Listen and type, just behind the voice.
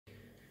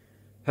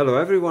Hello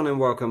everyone and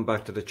welcome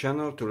back to the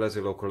channel, to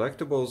Lazi-Low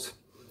Collectibles.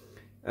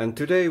 And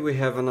today we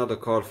have another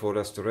car for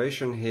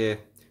restoration here.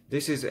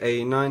 This is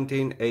a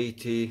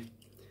 1980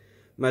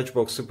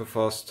 Matchbox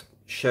Superfast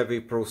Chevy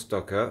Pro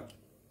Stocker.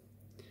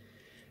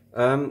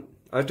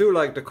 I do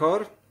like the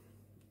car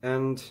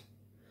and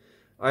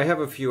I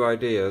have a few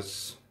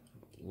ideas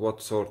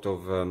what sort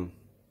of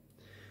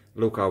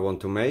look I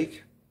want to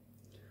make.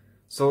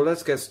 So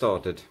let's get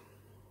started.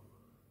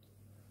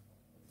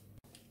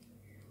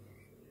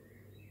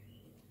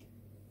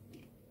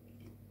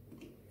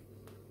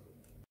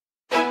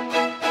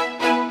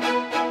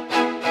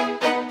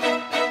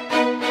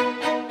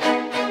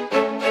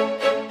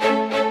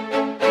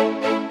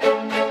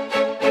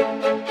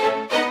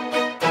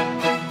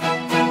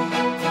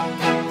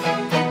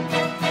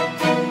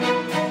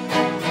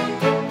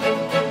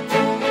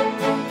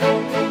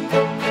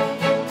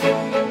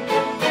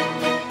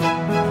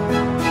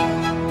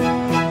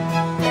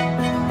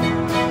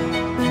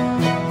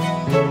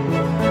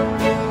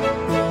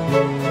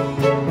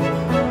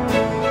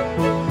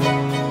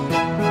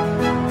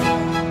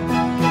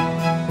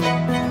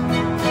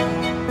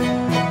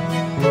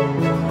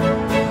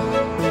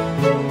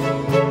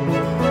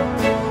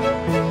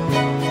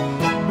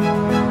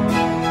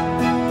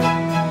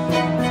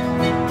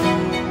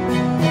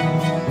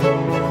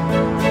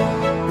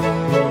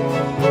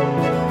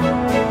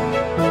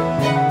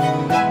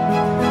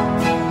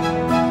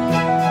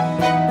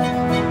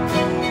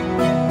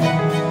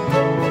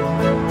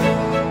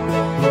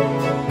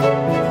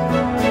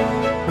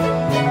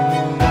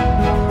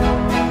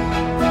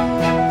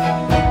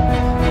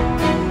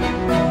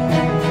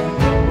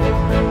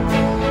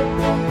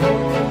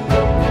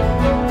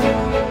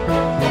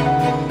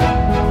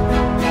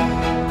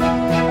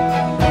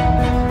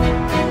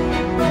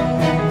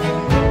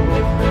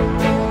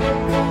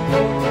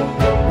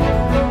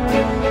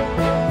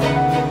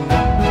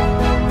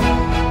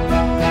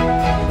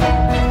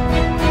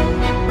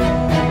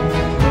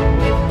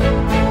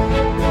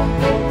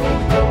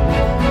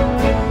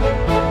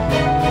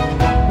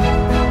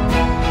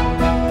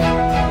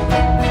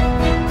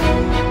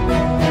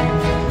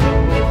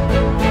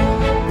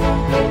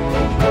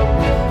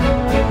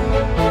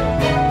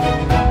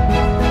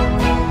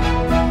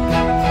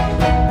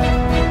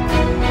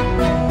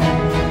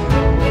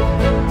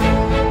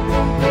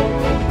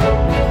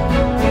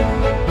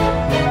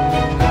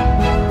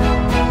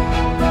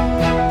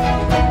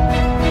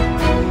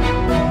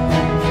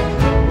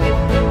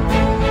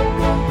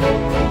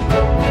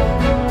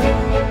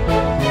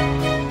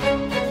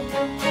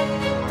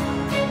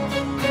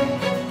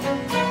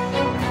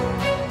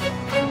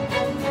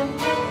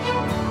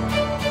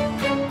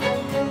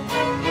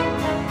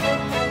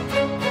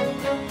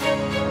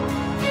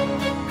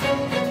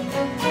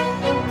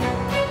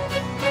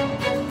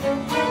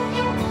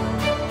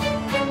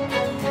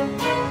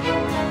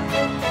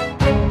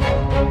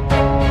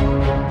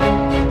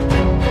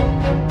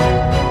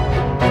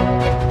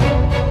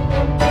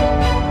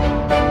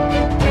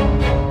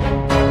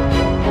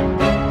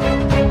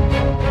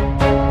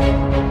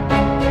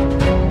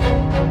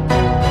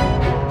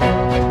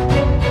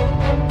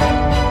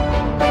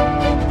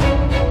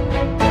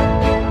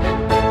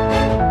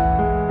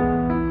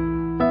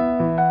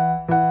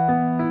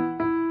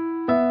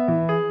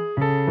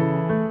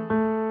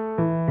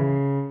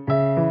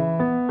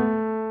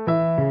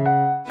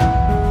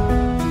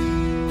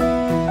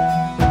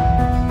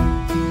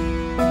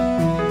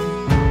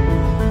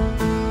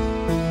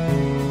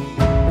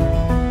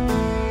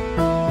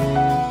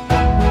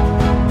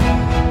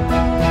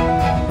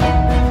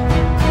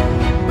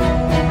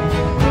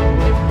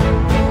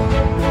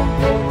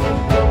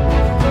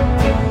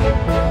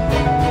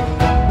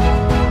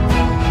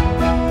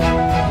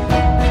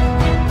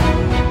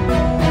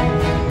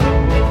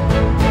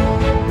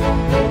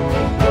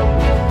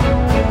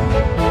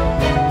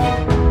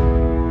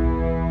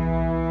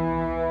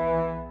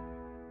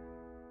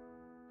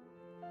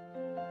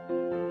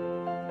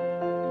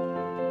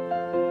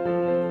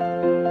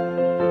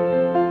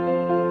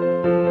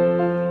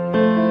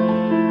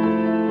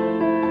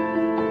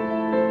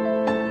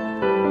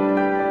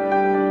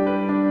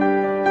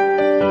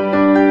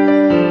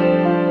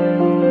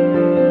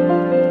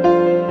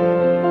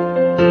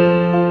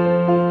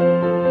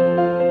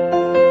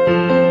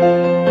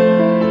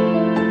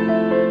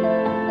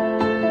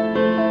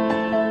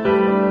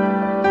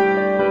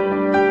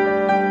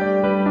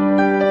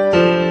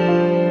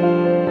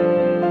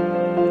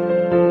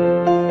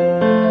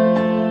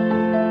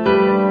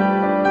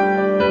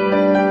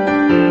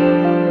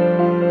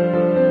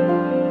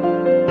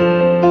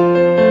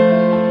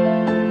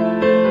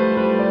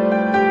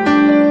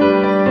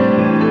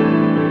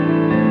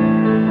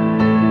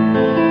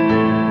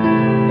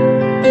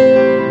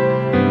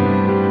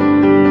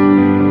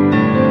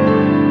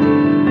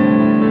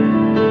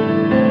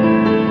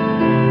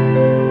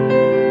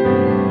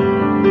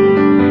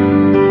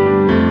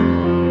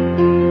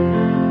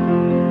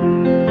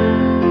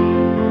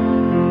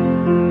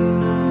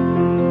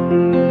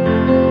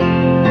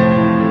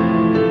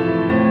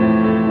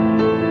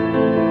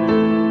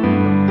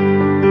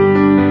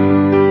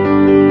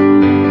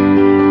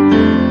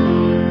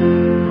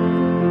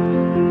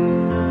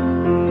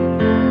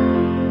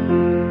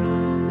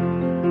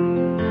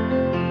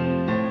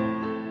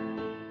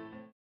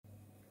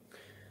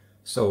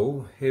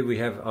 here we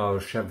have our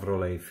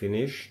Chevrolet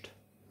finished.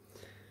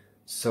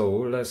 So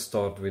let's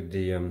start with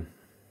the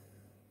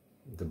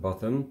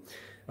bottom.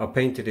 I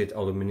painted it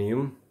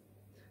aluminium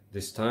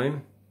this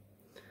time,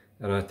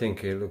 and I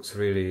think it looks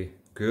really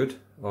good,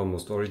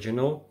 almost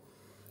original.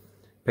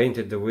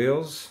 Painted the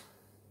wheels.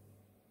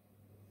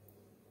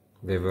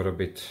 They were a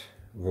bit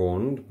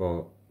worn,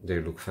 but they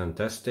look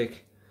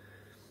fantastic.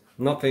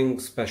 Nothing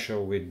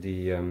special with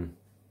the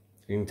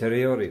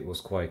interior, it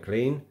was quite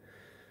clean.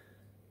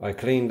 I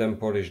cleaned and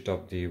polished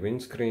up the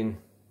windscreen.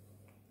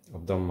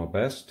 I've done my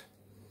best.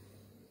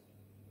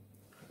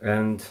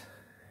 And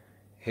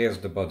here's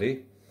the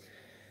body.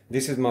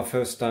 This is my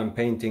first time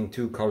painting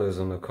two colors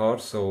on a car,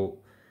 so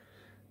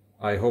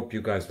I hope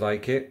you guys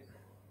like it.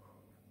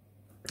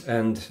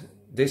 And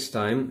this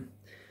time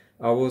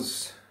I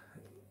was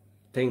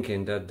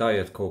thinking that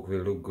Diet Coke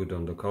will look good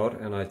on the car,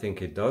 and I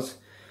think it does.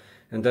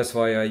 And that's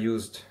why I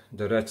used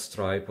the red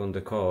stripe on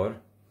the car,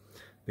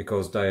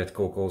 because Diet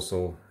Coke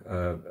also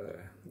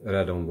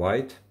red on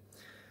white.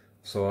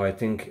 So I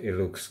think it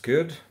looks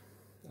good.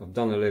 I've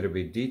done a little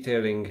bit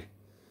detailing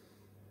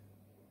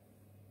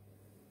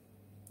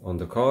on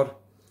the car.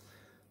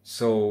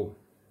 So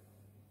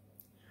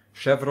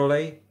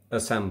Chevrolet,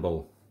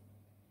 assemble.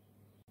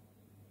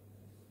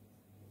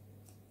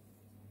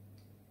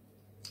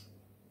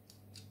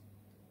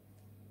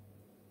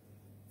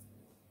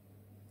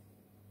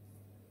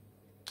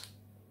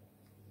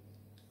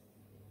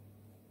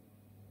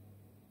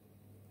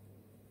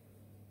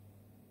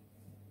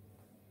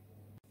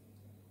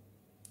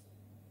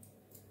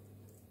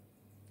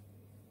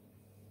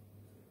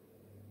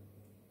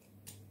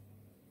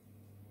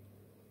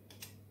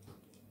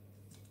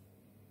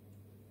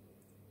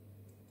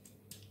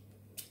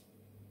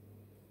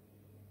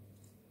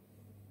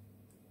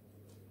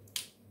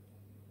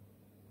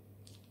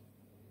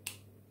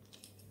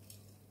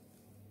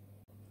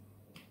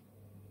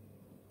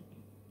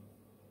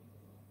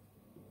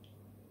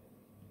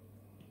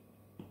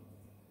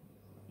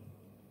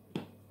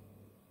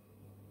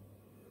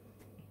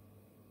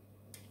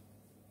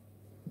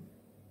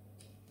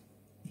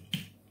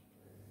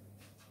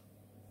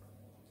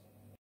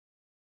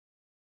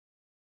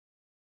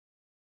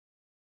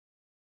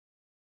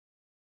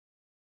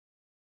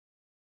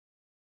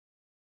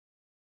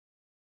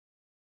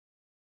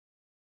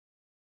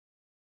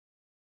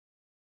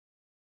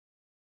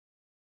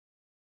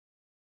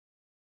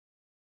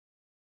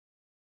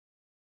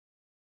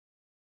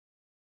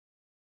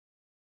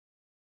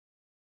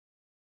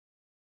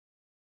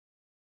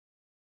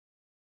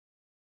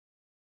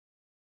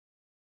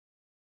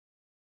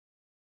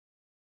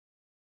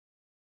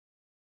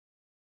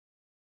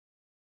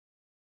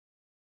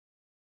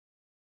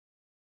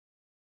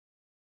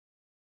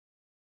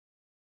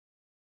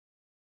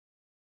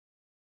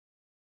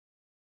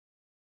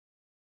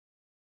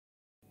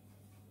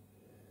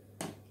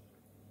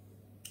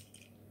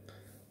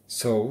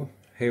 So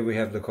here we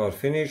have the car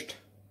finished.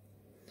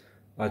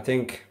 I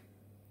think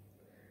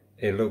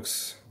it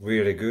looks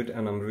really good,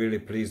 and I'm really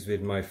pleased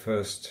with my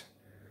first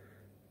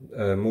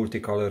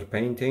multicolor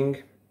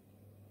painting,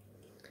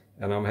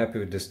 and I'm happy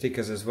with the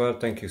stickers as well.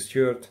 Thank you,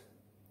 Stuart.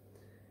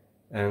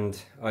 And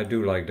I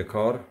do like the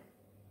car.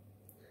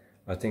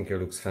 I think it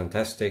looks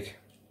fantastic,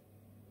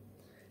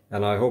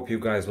 and I hope you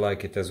guys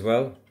like it as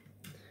well.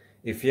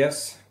 If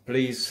yes,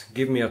 please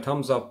give me a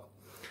thumbs up.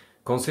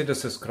 Consider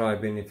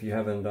subscribing if you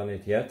haven't done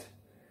it yet,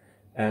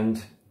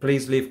 and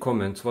please leave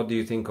comments. What do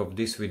you think of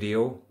this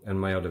video and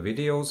my other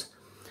videos?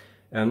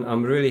 And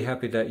I'm really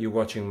happy that you're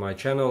watching my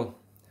channel.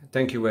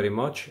 Thank you very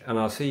much, and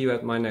I'll see you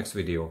at my next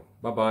video.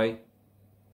 Bye bye.